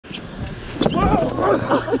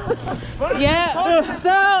Yeah,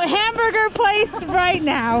 so hamburger place right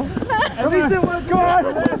now. At least it was gone.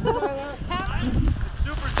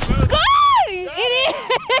 It is!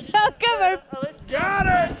 Come on. Got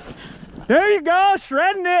it! There you go,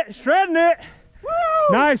 shredding it, shredding it. Woo!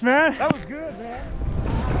 Nice, man. That was good, man.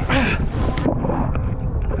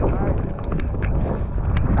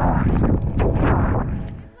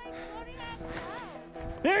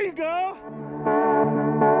 There you go.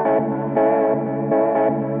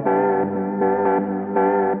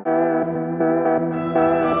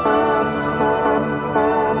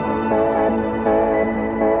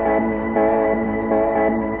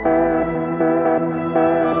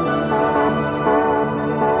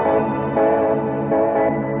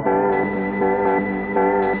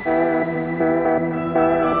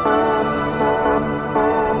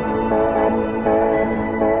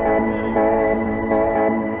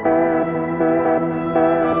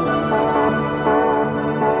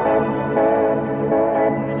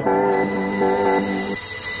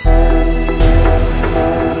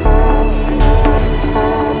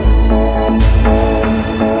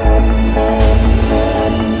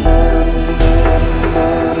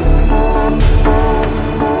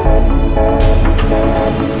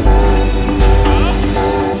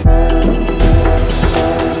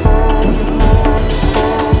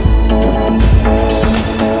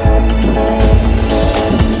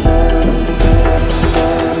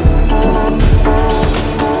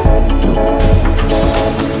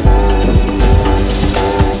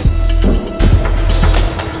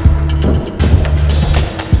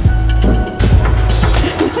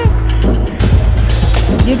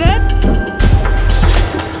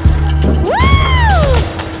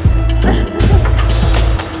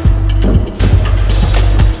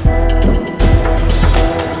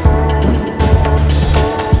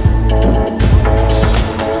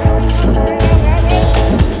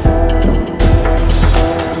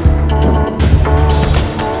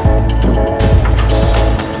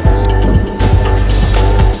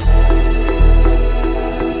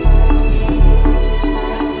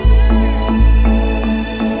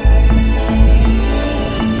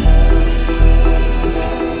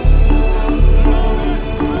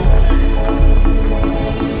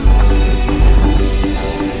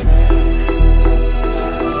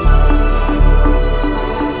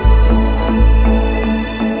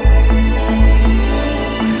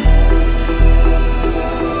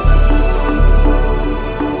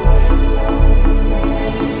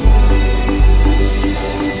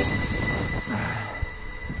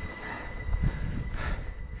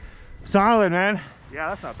 Solid, man. Yeah,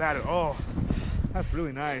 that's not bad at all. That's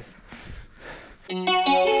really nice. There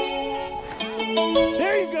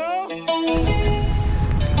you go.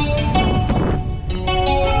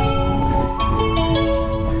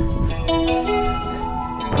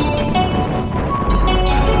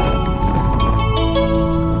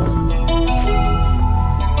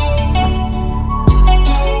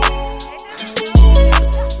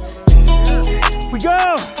 We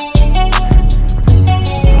go.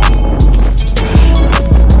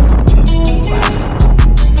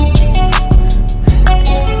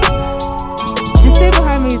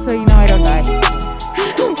 So you know I don't die.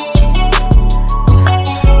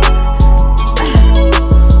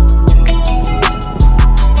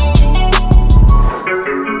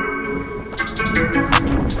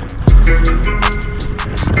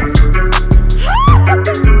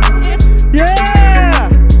 Yeah!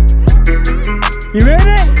 You made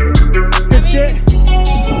it? Good shit.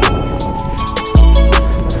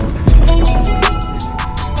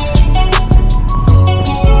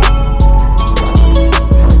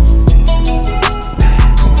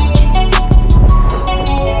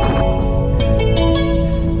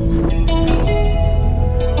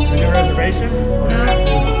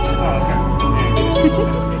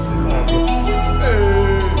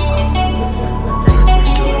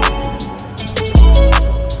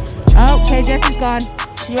 Okay, Jesse's gone.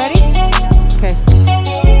 You ready? Okay.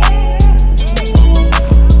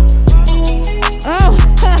 Oh!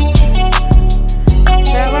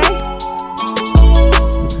 That way?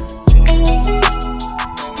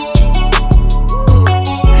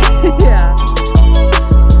 Yeah.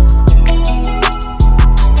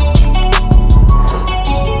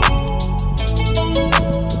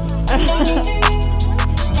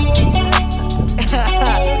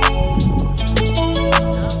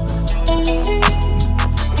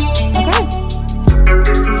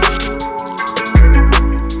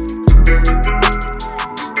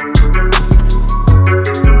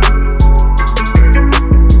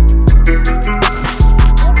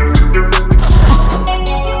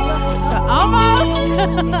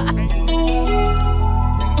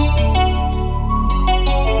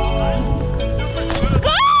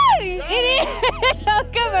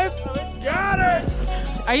 Look at my... Got it!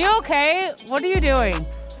 Are you okay? What are you doing?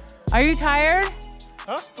 Are you tired?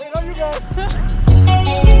 Huh? Wait, on you go.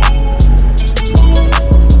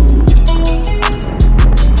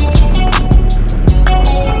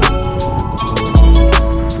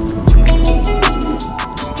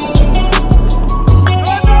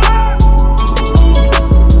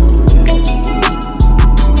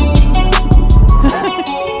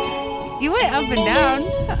 You went up and down.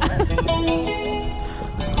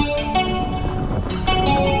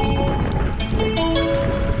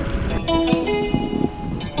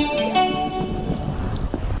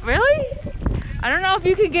 Really? I don't know if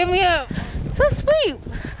you could give me a... So sweet.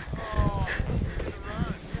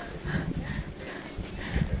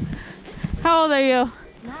 How old are you?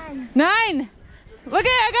 9. 9? Look at it,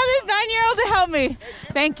 I got this 9-year-old to help me.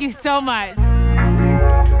 Thank you so much.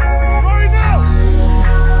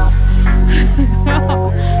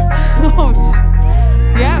 Oh,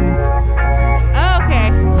 yeah. Okay.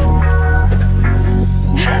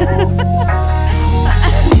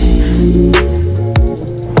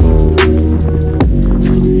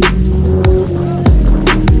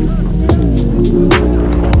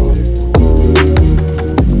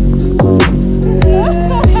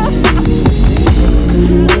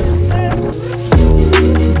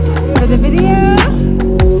 For the video?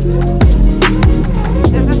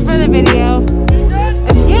 Is this for the video?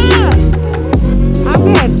 Yeah! I'm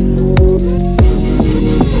good.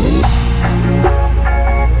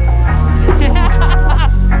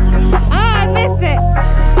 Ah, I missed it.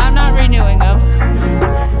 I'm not renewing though.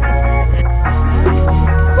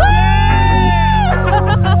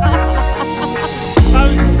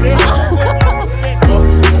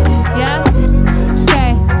 Yeah?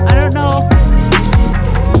 Okay. I don't know.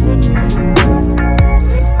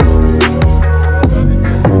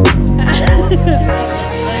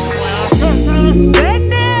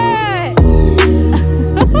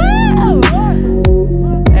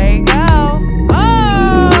 There you go. Oh!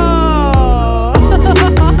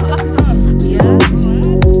 Yeah.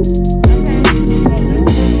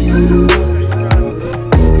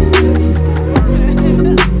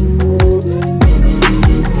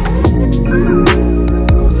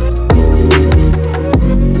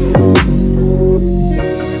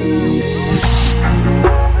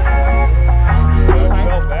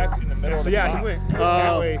 Yeah, he went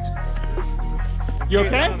that way. You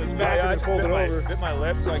okay? I bit my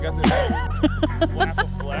lip, so I got this flap of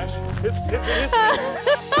flesh.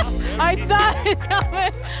 I thought his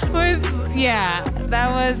helmet was, yeah, that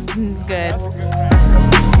was good.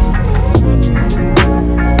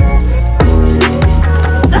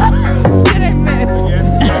 Did I miss?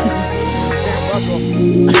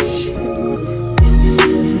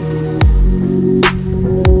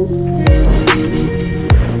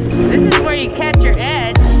 This is where you catch your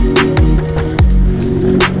edge.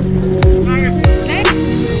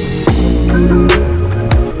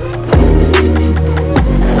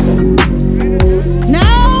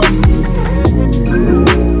 No!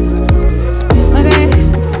 Okay,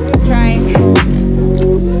 trying.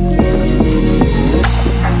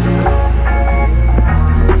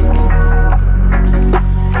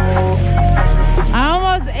 I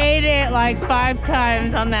almost ate it like 5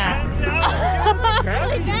 times on that.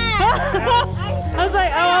 I was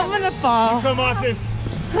like, oh, I'm gonna fall. Come off this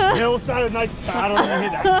hillside with a nice paddle and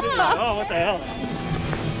hit that. Oh, what the hell?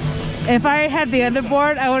 If I had the other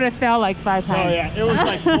board, I would have fell like 5 times. Oh yeah, it was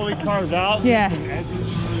like fully carved out. Yeah.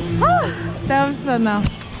 That was fun though.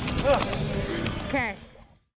 Okay.